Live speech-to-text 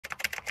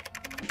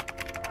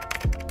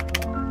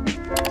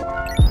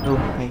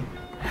Hello, hi.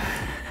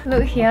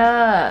 Look here.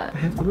 I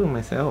have to look at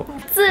myself.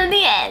 自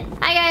恋.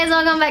 Hi guys,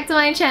 welcome back to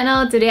my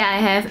channel. Today I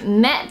have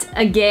Matt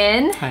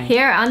again. Hi.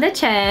 Here on the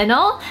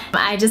channel.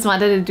 I just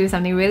wanted to do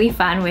something really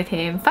fun with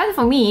him. Fun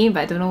for me,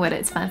 but I don't know whether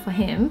it's fun for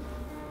him.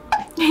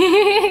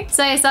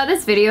 So I saw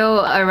this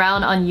video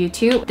around on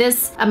YouTube.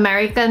 This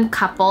American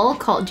couple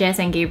called Jess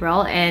and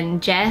Gabriel,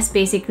 and Jess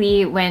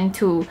basically went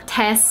to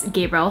test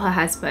Gabriel, her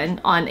husband,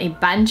 on a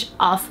bunch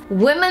of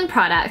women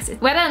products,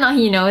 whether or not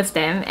he knows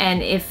them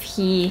and if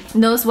he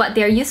knows what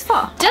they're used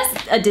for. Just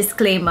a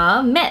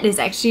disclaimer, Matt is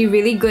actually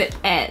really good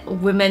at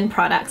women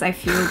products, I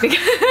feel,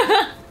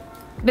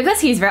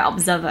 because he's very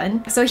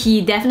observant, so he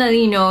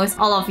definitely knows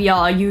all of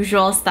your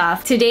usual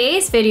stuff.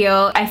 Today's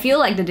video, I feel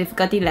like the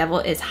difficulty level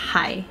is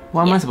high.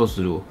 What am I supposed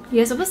to do?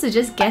 You're supposed to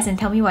just guess and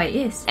tell me what it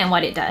is and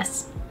what it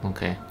does.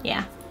 Okay.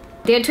 Yeah.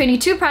 There are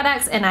 22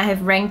 products and I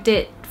have ranked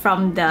it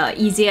from the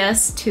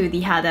easiest to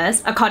the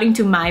hardest according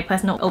to my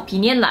personal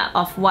opinion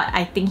of what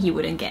I think he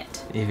wouldn't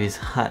get. If it's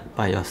hard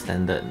by your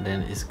standard,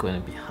 then it's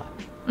going to be hard.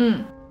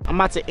 I'm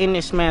about to end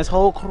this man's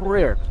whole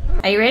career.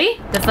 Are you ready?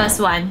 The first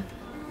one.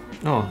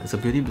 Oh, it's a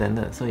beauty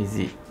blender, so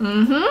easy. I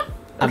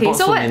Okay, bought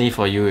so so what? many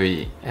for you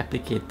already.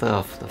 Applicator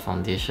of the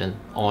foundation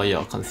or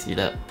your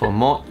concealer. For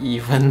more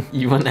even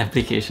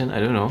application,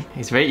 I don't know.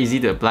 It's very easy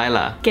to apply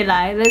lah. Okay,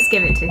 let's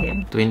give it to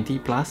him.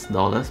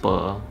 $20+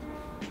 per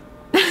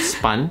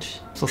sponge.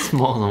 So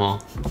small no more.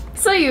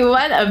 So you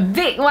want a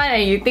big one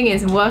and you think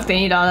it's worth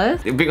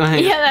 $20? The big one.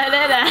 Yeah, like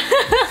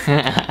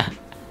that.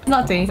 It's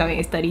not 20 something,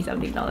 it's 30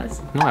 something dollars.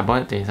 No, I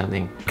bought it 20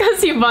 something.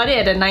 Because you bought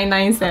it at the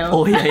 99 sale.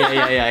 Oh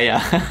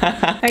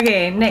yeah.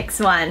 Okay, next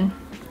one.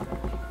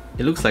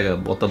 It looks like a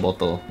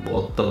bottle.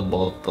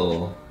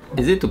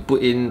 Is it to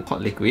put in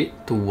hot liquid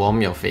to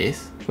warm your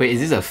face? Wait,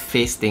 is this a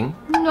face thing?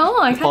 No,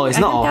 I can't. Oh, it's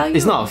I not. can't tell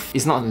you.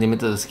 It's not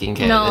limited to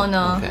skincare. No, is it?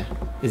 no. Okay.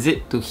 Is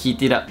it to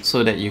heat it up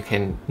so that you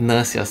can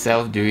nurse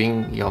yourself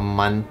during your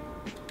month?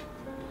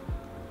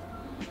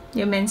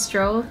 Your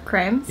menstrual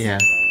cramps? Yeah.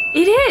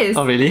 It is!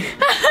 Oh really?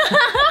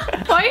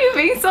 Why are you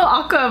being so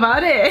awkward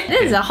about it?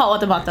 This is a hot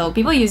water bottle.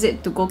 People use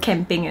it to go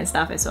camping and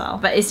stuff as well.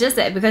 But it's just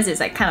that because it's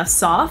like kind of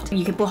soft,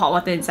 you can put hot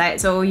water inside.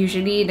 So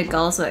usually the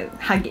girls would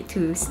hug it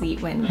to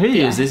sleep when... Have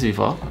you used this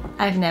before?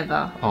 I've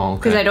never. Oh, okay.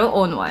 Because I don't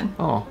own one.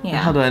 Oh, Yeah.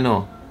 How do I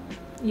know?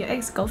 Your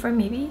ex-girlfriend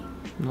maybe?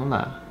 No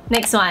lah.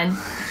 Next one.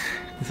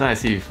 This one I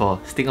see before.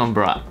 Stick on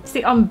bra.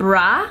 Stick on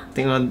bra?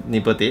 Stick on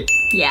nipple tape.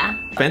 Yeah.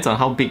 Depends on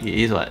how big it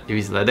is what. If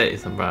it's like that,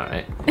 it's a bra,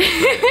 right?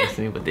 It's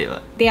nipple tape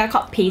what. They are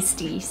called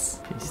pasties.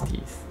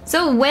 Pasties.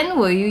 So when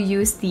will you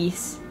use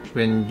these?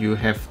 When you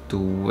have to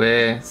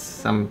wear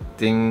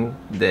something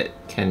that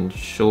can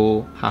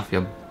show half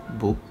your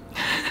boob.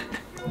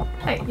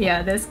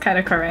 Yeah, that's kind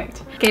of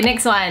correct. Okay,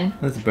 next one.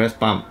 That's breast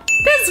pump.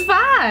 That's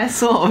fast!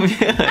 So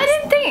obvious. I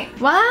didn't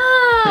think...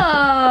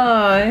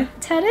 Wow!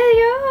 Telling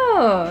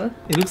you!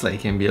 It looks like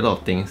it can be a lot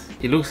of things.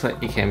 It looks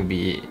like it can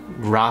be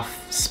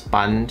rough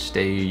sponge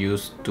that you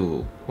use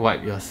to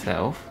wipe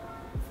yourself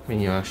when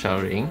you're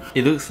showering.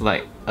 It looks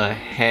like a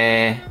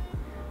hair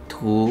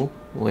tool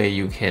where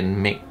you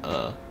can make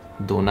a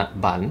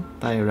donut bun,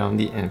 tie around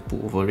it and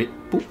put over it.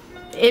 Poop.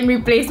 In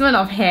replacement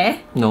of hair?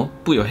 No,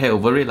 put your hair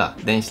over it lah.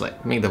 Then it's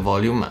like make the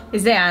volume lah.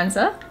 Is that an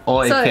answer?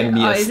 Or it can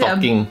be a is it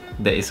stocking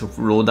that is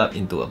rolled up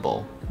into a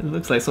ball. It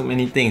looks like so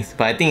many things,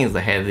 but I think it's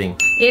the hair thing.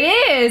 It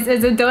is!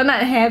 It's a donut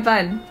hair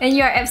bun. And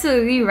you're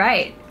absolutely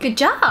right. Good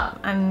job!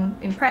 I'm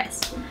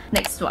impressed.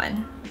 Next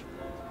one.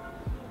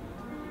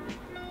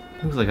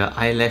 Looks like an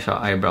eyelash or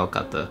eyebrow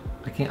cutter.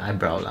 I think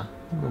eyebrow lah.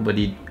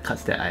 Nobody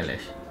cuts their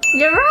eyelash.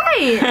 You're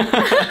right!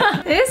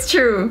 It's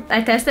true.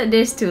 I tested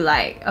this to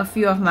like a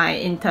few of my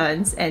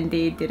interns and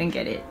they didn't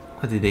get it.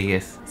 What did they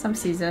guess? Some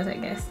scissors, I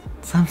guess.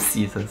 Some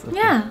scissors. Okay.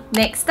 Yeah.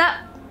 Next up.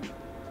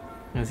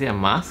 Is it a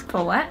mask?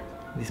 For what?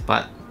 This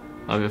part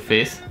of your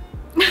face?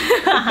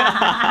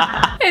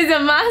 It's a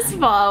mask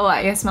for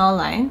what? Your small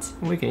lines?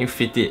 Where can you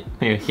fit it?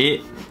 On your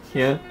head?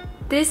 Here?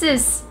 This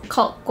is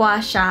called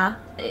Guasha.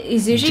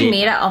 It's usually Jade.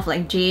 made out of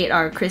like jade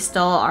or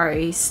crystal or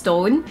a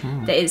stone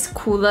that is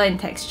cooler in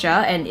texture,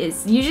 and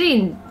it's usually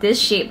in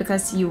this shape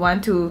because you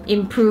want to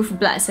improve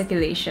blood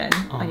circulation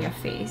on your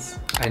face.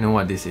 I know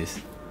what this is.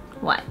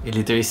 What? It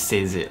literally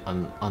says it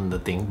on the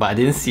thing, but I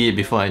didn't see it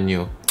before I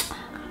knew.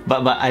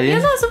 But I You're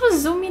didn't. not supposed to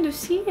zoom in to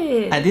see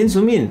it. I didn't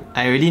zoom in.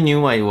 I already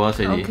knew what it was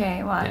already.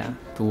 Okay, what? Yeah.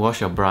 To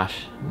wash your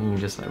brush, and you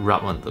just like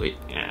rub onto it.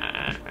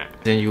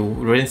 Then you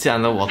rinse it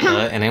under water,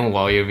 and then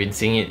while you're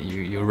rinsing it,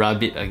 you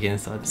rub it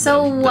against the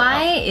So the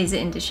why is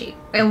it in this shape?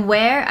 And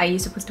where are you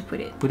supposed to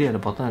put it? Put it at the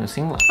bottom of the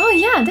sink lah. Oh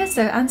yeah, that's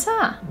the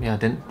answer. Yeah,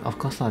 then of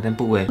course lah. Then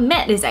put where?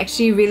 Matt is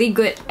actually really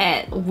good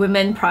at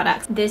women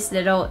products. This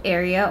little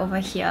area over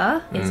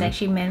here is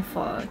actually meant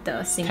for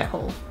the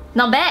sinkhole.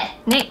 Not bad!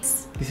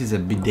 Next! This is a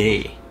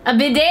bidet. A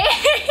bidet?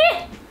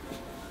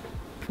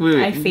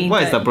 Wait, I fainted.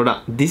 what is the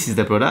product? This is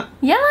the product?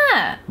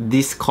 Yeah!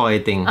 This coil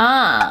thing.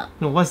 Ah,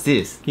 No, what's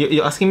this?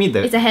 You're asking me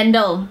the... it's a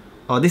handle.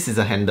 Oh, this is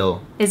a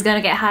handle. It's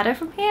gonna get harder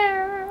from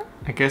here.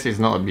 I guess it's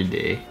not a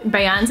bidet.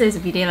 But your answer is a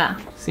bidet lah.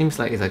 Seems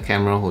like it's a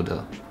camera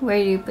holder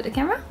Where do you put the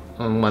camera?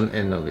 on one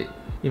end of it.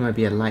 It might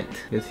be a light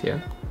this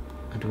here.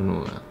 I don't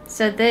know.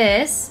 So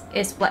this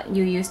is what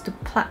you use to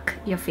pluck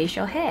your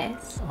facial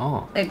hairs.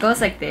 Oh. It goes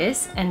like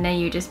this, and then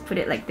you just put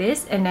it like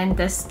this, and then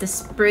the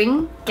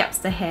spring gaps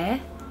the hair.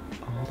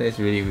 Oh, that's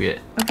really weird.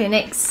 Okay,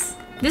 next.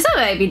 This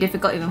one might be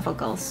difficult even for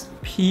girls.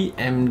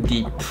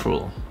 PMD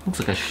Pro. Looks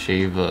like a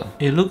shaver.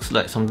 It looks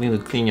like something to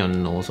clean your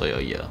nose or your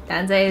ear. The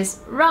answer is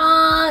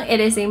wrong! It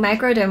is a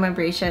Microderm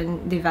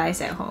Abrasion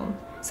device at home.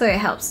 So it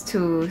helps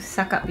to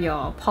suck up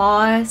your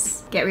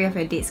pores, get rid of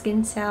your dead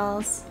skin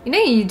cells. You know,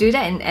 you do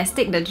that in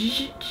Aesthetic, the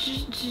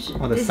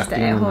the this is the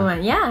sucking at home one.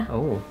 one, yeah.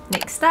 Oh.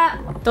 Next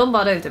up, don't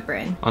bother with the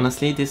brand.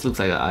 Honestly, this looks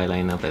like an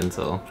eyeliner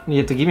pencil. You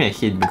have to give me a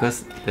hint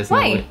because there's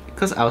Why? no way.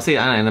 Because I'll say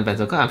eyeliner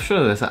pencil because I'm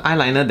sure there's an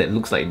eyeliner that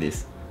looks like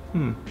this.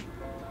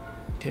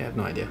 Okay, I have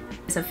no idea.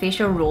 It's a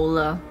facial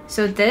roller.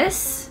 So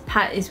this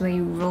part is where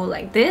you roll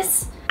like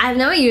this. I've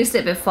never used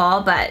it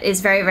before, but it's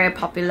very, very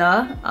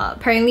popular.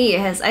 Apparently it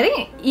has, I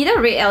think,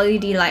 either red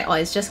LED light or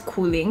it's just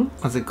cooling.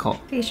 What's it called?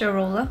 Facial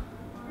roller.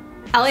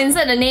 I'll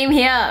insert the name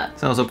here.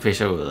 It's also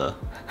facial roller.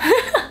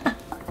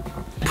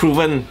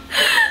 Proven.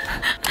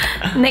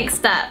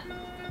 Next up.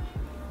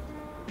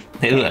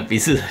 They look like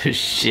pieces of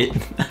shit.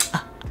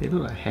 They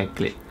look like hair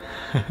clip.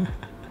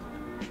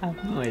 I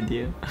have no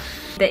idea.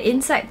 The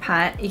inside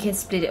part, you can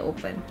split it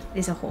open.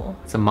 There's a hole.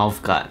 It's a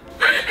mouth guard.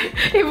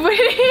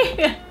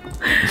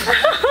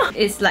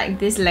 It's like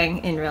this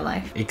length in real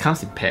life. It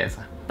comes in pairs.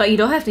 But you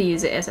don't have to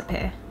use it as a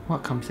pair.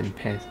 What comes in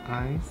pairs?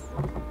 Eyes?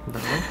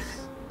 Nose?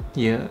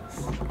 Ears?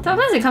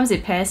 Sometimes it comes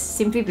in pairs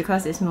simply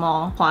because it's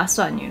more 划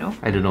算, you know?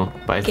 I don't know,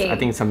 but Okay. I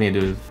think it's something to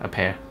do with a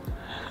pair.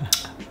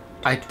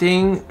 I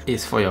think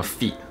it's for your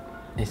feet.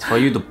 It's for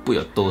you to put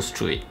your toes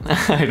through it.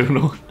 I don't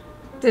know.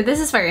 So this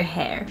is for your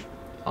hair.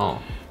 Oh.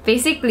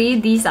 Basically,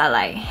 these are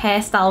like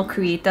hairstyle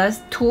creators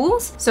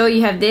tools. So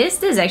you have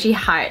this is actually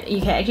hard. You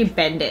can actually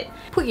bend it.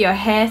 Put your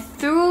hair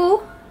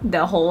through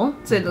the hole,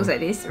 so it looks like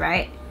this,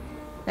 right?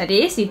 Like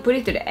this, you put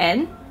it to the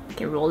end, you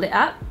can roll it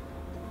up.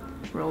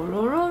 Roll,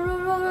 roll, roll, roll,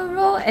 roll, roll,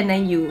 roll, and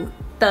then you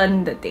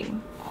turn the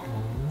thing.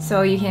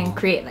 So you can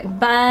create like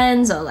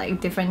buns or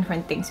like different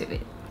things with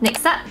it.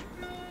 Next up.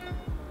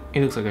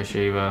 It looks like a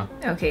shaver.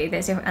 Okay,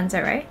 that's your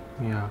answer, right?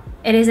 Yeah.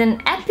 It is an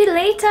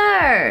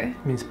epilator!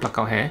 Means pluck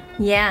out hair?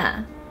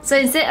 Yeah. So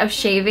instead of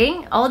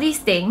shaving, all these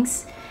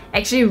things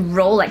actually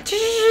roll like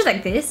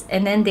this,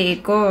 and then they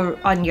go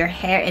on your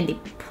hair and they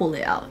pull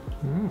it out.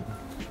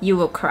 You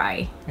will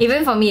cry.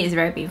 Even for me, it's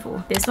very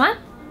painful. This one,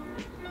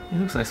 It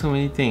looks like so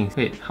many things.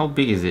 Wait, how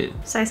big is it?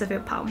 size of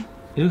your palm.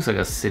 It looks like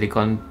a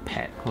silicone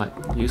pad, like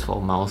used for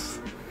a mouse.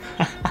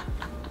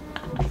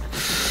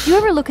 Do you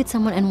ever look at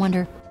someone and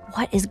wonder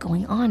what is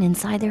going on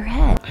inside their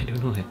head? I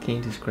don't know, can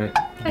you describe?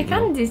 I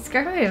can't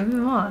describe it a bit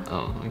more.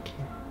 Oh, okay.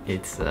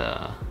 It's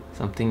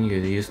something you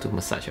use to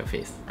massage your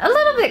face. A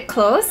little bit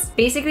close.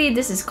 Basically,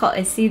 this is called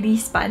a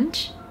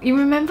Sili-sponge. You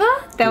remember?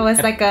 There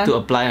was like a... To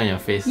apply on your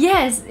face.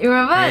 Yes, you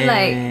remember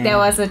like yeah. there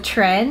was a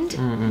trend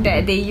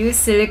that they use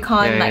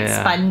silicone like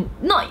yeah. sponge.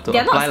 Not, To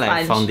they're not apply sponge.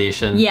 like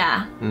foundation.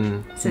 Yeah.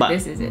 So but,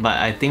 this is it. But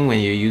I think when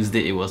you used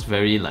it, it was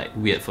very like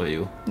weird for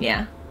you.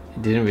 Yeah.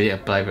 It didn't really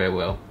apply very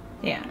well.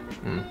 Yeah.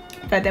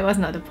 But that was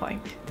not the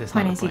point. That's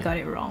Point not is the you point. got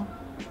it wrong.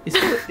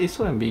 It's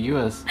so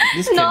ambiguous.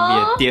 This No.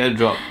 can be a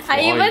teardrop. for I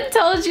all even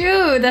told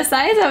you the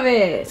size of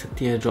it. It's a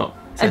teardrop.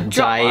 It's A a drop of-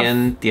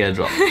 giant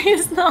teardrop.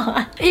 It's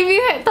not. If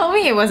you had told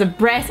me it was a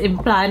breast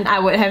implant, I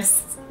would have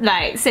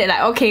like said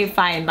like okay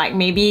fine, like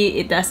maybe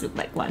it does look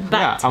like one. But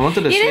Yeah, I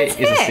wanted to you say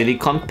didn't it's a say.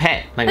 silicone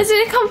pad. Like, A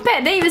silicone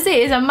pad, then you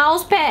say it's a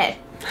mouse pad.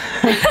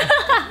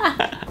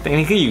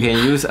 technically, you can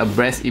use a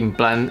breast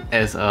implant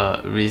as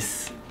a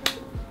wrist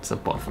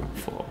support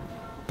for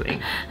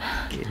playing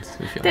games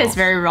with your That's mouse.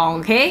 very wrong,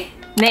 okay?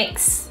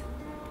 Next.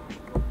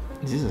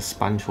 Is this a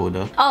sponge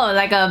holder? Oh,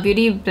 like a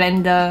beauty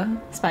blender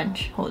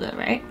sponge holder,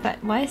 right?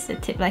 But why is the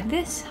tip like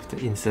this? To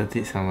insert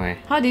it somewhere.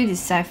 How do you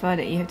decipher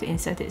that you have to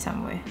insert it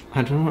somewhere?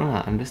 I don't know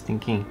lah, I'm just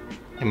thinking.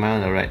 Am I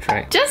on the right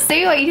track? Just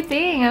say what you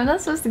think. I'm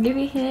not supposed to give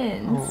you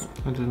hints.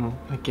 Oh, I don't know.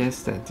 I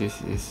guess that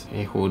this is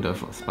a holder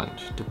for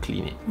sponge to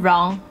clean it.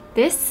 Wrong.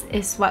 This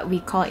is what we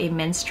call a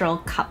menstrual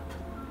cup.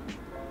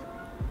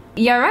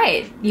 You're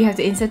right. You have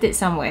to insert it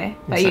somewhere,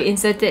 but you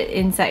insert it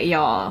inside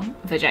your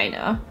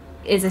vagina.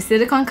 It's a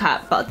silicone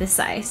cup about this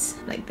size,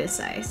 like this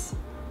size.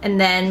 And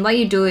then what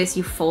you do is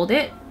you fold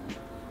it,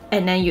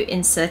 and then you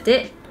insert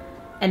it,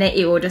 and then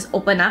it will just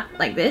open up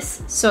like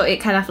this. So it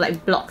kind of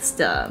like blocks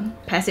the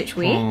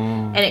passageway,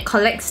 and it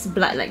collects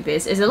blood like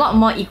this. It's a lot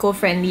more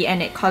eco-friendly,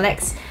 and it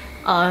collects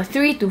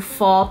 3 to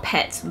 4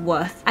 pads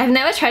worth. I've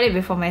never tried it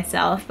before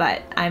myself,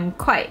 but I'm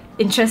quite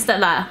interested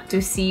lah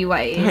to see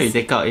what it How you is.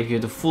 take out? If you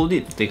have to fold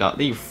it to take out,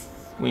 then you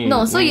when you,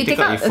 No, so when you take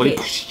out- you fold okay.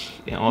 it,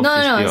 and all No,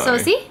 fizz no, no. out, So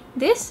right? see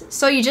this?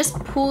 So you just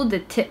pull the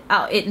tip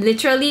out. It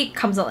literally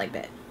comes out like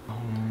that.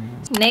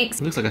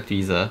 Next. It looks like a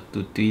tweezer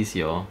to tweeze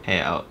your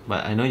hair out,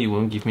 but I know you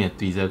won't give me a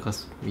tweezer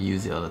because we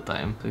use it all the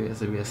time. So it has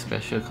to be a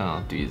special kind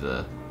of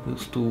tweezer.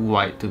 Looks too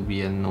white to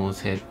be a nose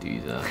hair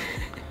tweezer.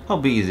 How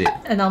big is it?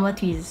 A normal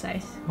tweezer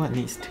size. What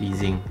needs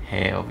tweezing?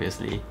 Hair,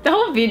 obviously. The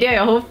whole video,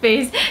 your whole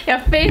face,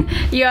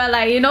 you are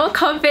like, you know,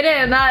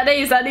 confident enough, then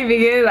you suddenly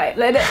begin like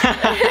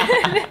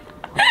that.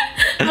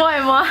 More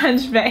and more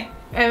hunchback.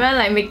 Am I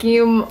like making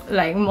you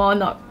like more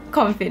not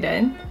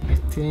confident? I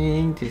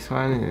think this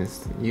one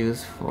is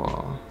used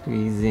for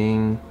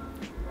tweezing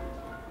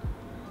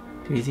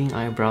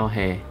eyebrow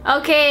hair.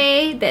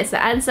 Okay, that's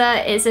the answer.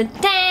 It's a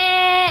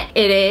 10.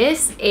 It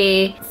is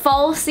a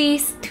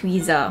Falsies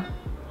tweezer.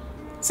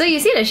 So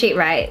you see the shape,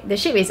 right? The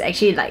shape is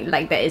actually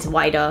like that, is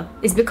wider.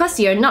 It's because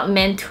you're not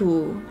meant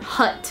to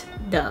hurt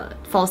the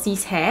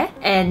Falsies hair,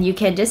 and you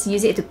can just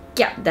use it to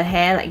kiap the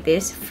hair like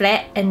this,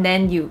 flat, and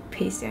then you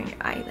paste it on your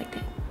eye like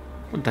that.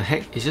 What the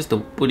heck? It's just to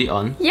put it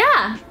on?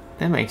 Yeah!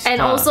 Damn extra.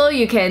 And also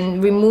you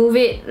can remove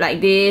it like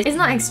this. It's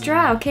not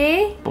extra,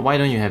 okay? But why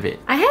don't you have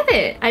it? I have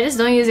it. I just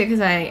don't use it because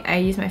I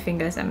use my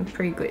fingers. I'm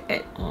pretty good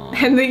at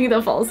handling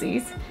the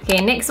Falsies.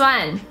 Okay, next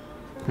one.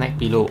 Neck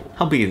pillow.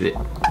 How big is it?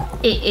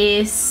 It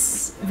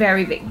is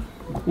very big.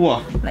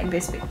 Wow. Like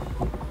this big.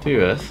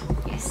 Serious?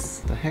 Yes.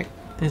 The heck?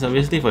 This is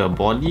obviously for your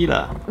body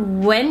lah.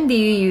 When do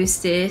you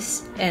use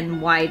this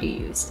and why do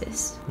you use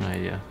this? No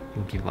idea.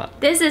 Don't give up.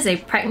 This is a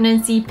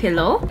pregnancy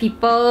pillow.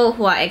 People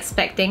who are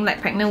expecting, like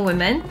pregnant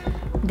women,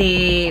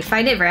 they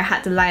find it very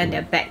hard to lie on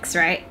their backs,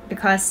 right?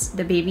 Because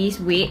the baby's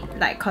weight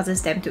like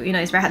causes them to, you know,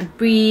 it's very hard to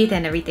breathe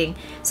and everything.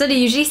 So they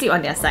usually sleep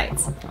on their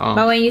sides. Oh.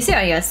 But when you sit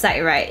on your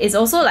side, right, it's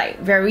also like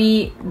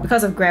very,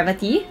 because of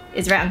gravity,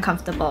 it's very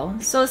uncomfortable.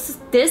 So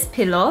this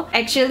pillow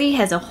actually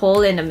has a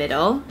hole in the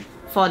middle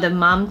for the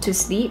mom to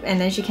sleep, and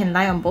then she can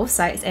lie on both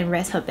sides and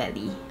rest her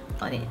belly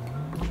on it.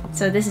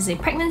 So this is a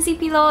pregnancy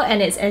pillow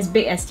and it's as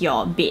big as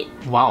your bed.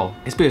 Wow,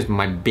 as big as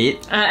my bed?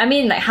 I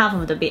mean like half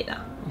of the bed.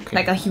 Okay.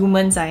 Like a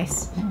human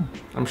size.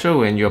 I'm sure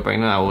when you're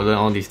pregnant I will learn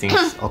all these things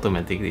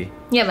automatically.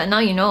 Yeah, but now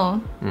you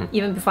know.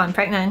 Even before I'm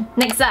pregnant.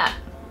 Next up.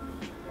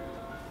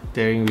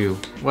 Steering wheel.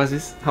 What's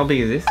this? How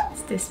big is this?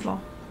 It's this small.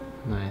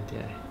 No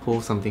idea.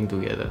 Hold something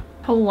together.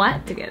 Hold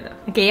what together?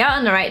 Okay, you're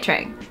on the right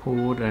track.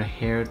 Hold the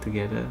hair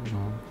together?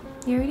 No.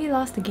 You already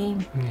lost the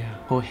game. Yeah.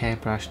 Hold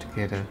hairbrush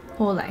together.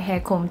 Hold like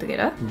hair comb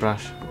together.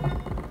 Brush.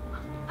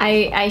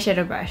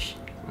 Eyeshadow brush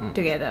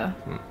together.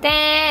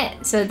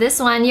 So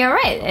this one, you're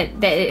right,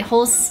 that it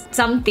holds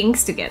some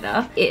things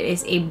together. It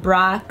is a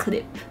bra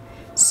clip.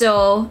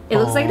 So it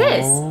looks like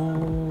this.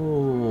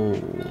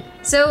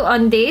 So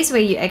on days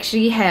where you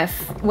actually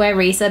wear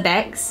razor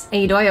bags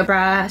and you don't want your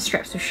bra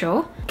straps to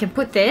show, you can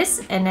put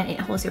this and then it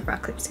holds your bra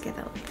clips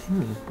together.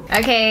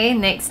 Okay,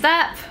 next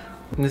up.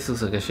 This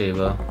looks like a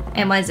shaver.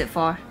 And what is it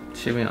for?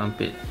 Shaving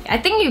armpit. I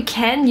think you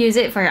can use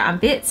it for your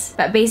armpits,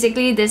 but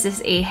basically this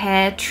is a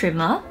hair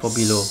trimmer. For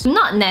below.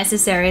 Not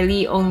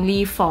necessarily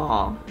only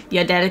for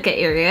your delicate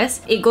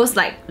areas. It goes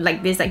like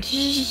this,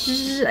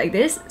 like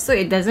this, so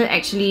it doesn't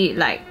actually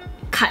like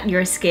cut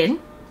your skin.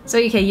 So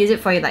you can use it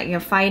for like your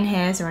fine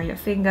hairs around your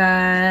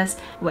fingers,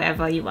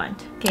 wherever you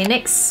want. Okay,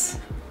 next.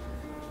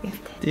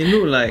 They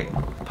look like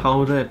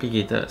powder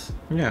applicators.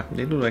 Yeah,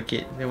 they look like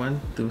it. They want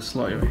to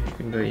slot your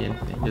finger in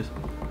and just...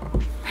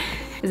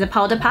 Is a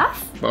powder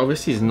puff? But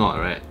obviously it's not,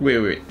 right?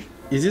 Wait.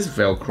 Is this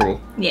Velcro?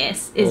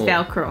 Yes, it's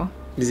Velcro.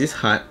 Is this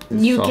hard?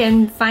 You soft?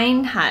 can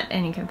find hard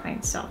and you can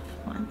find soft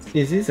ones.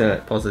 Is this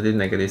a positive,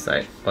 negative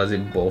side? Or is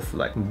it both,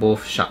 like,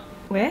 both sharp?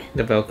 Where?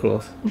 The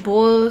Velcros.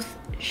 Both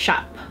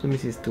sharp. So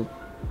means it's to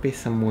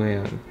paste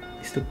somewhere on.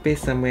 It's to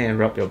paste somewhere and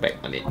rub your back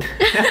on it.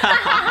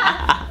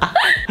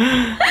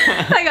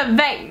 Like a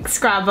back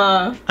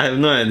scrubber. I have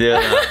no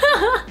idea.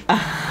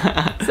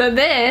 So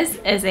this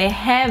is a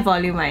hair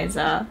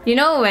volumizer. You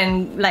know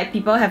when like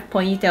people have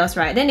ponytails,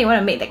 right? Then they want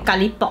to make that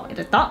kalipok at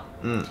the top.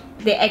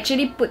 They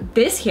actually put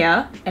this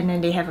here and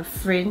then they have a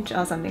fringe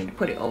or something to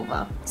put it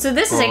over. So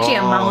this is actually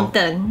a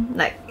mountain.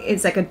 Like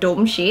it's like a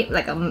dome shape,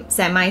 like a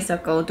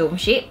semicircle dome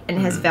shape, and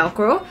it has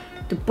Velcro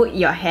to put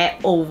your hair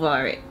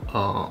over it.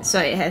 So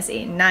it has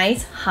a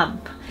nice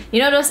hump. You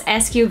know those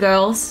SQ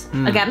girls?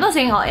 Okay, I'm not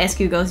saying all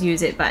SQ girls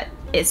use it, but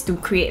it's to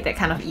create that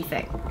kind of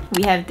effect.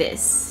 We have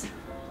this.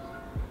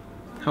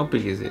 How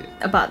big is it?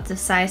 About the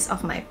size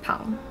of my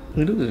palm.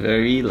 It looks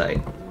very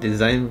like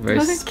designed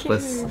very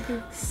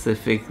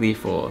specifically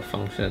for a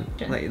function.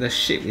 Like the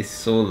shape is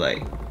so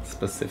like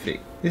specific.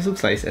 This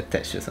looks like it's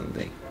attached to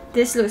something.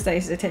 This looks like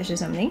it's attached to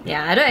something.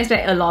 Yeah, I don't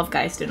expect a lot of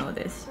guys to know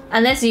this.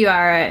 Unless you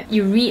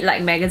read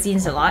like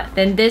magazines a lot,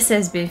 then this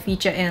has been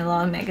featured in a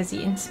lot of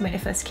magazines when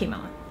it first came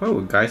out. Why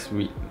would guys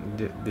read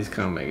this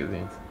kind of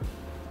magazines?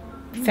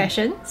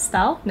 Fashion?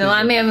 Style? No,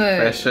 I mean...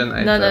 Fashion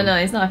item? No,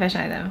 it's not a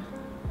fashion item.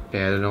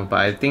 Okay, I don't know, but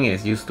I think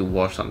it's used to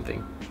wash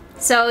something.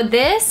 So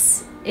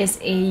this is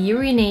a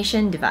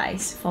urination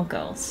device for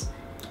girls.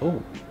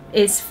 Oh.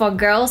 It's for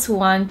girls who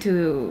want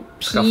to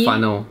pee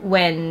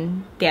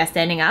when they are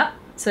standing up,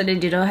 so that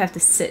they don't have to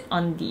sit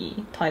on the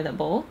toilet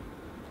bowl.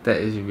 That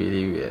is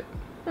really weird.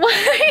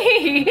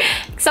 Why?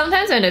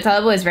 Sometimes when the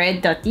toilet bowl is very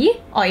dirty,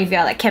 or if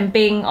you're like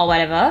camping or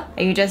whatever,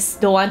 and you just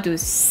don't want to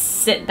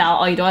sit down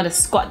or you don't want to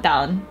squat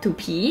down to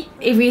pee,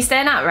 if we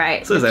stand up,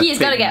 right, so the pee is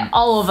gonna get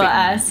all over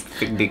us.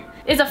 Big dick.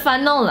 It's a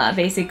funnel lah,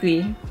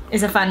 basically.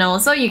 is a funnel,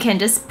 so you can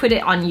just put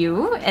it on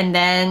you and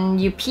then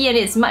you pee and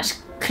it's much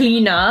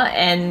cleaner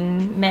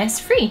and mess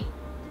free.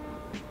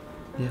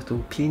 You have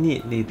to clean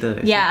it later.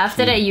 Yeah,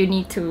 after that you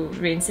need to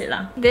rinse it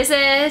lah. This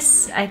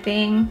is, I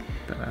think,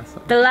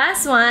 the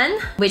last one,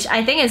 which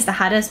I think is the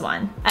hardest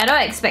one. I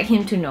don't expect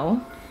him to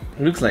know.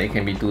 It looks like it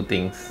can be two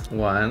things.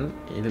 One,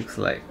 it looks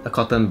like a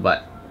cotton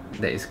bud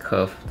that is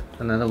curved.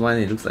 Another one,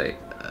 it looks like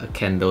a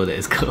candle that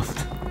is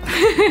curved.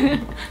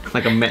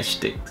 Like a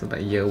matchstick, so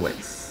like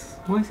earwax.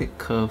 Why is it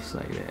curves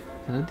like that?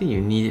 I don't think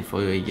you need it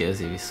for your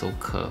ears if it's so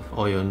curved,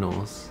 or your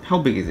nose. How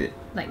big is it?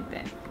 Like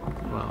that.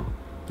 Wow.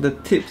 The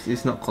tips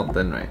is not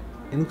cotton, right?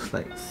 It looks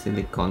like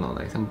silicone or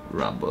like some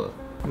rubber.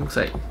 It looks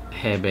like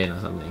hairband or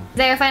something. Is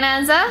that your final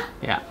answer?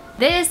 Yeah.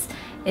 This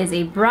is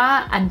a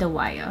bra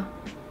underwire.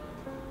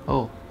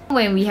 Oh.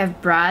 When we have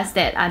bras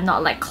that are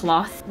not like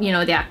cloth, you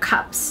know, they are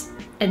cups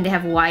and they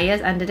have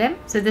wires under them.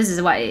 So this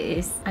is what it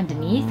is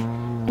underneath.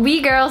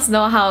 We girls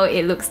know how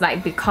it looks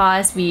like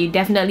because we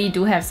definitely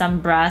do have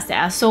some bras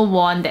that are so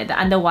worn that the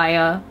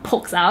underwire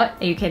pokes out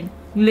and you can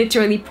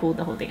literally pull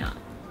the whole thing out.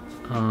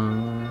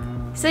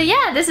 So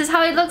yeah, this is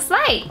how it looks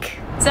like.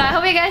 So I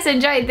hope you guys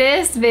enjoyed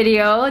this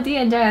video. Do you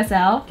enjoy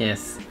yourself?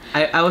 Yes.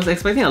 I was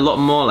expecting a lot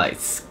more like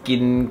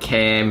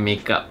skincare,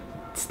 makeup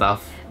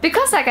stuff.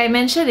 Because like I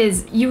mentioned,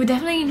 is you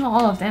definitely know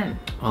all of them.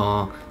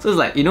 Oh, so it's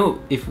like, you know,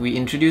 if we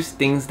introduce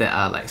things that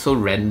are like so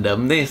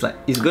random, then it's like,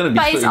 it's gonna be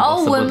but so it's all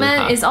impossible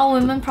women, it's all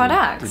women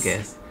products. to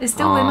guess. It's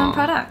still women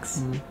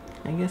products.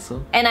 I guess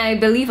so. And I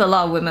believe a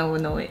lot of women will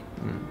know it.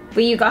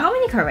 But you got how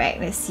many correct?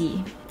 Let's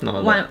see. Not a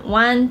lot.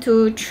 1,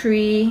 2,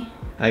 3.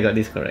 I got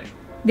this correct.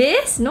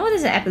 This? No,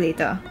 this is an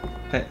epilator.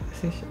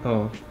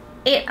 Oh.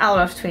 8 out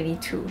of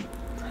 22.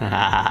 You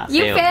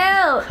Fail.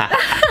 failed!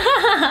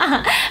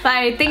 But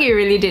I think you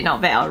really did not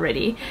bad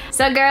already.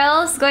 So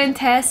girls, go and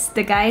test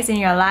the guys in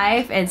your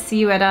life and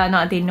see whether or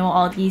not they know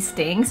all these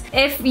things.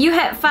 If you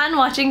had fun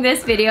watching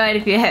this video and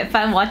if you had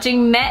fun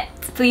watching Matt,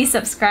 please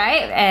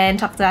subscribe and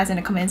talk to us in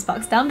the comments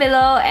box down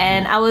below,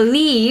 and I will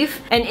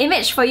leave an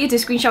image for you to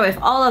screenshot with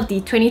all of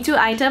the 22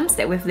 items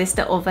that we've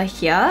listed over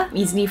here,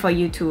 easily for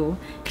you to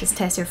just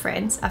test your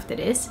friends after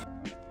this.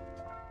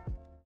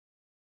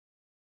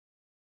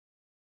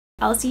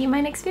 I'll see you in my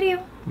next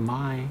video.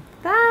 Bye.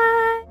 Bye!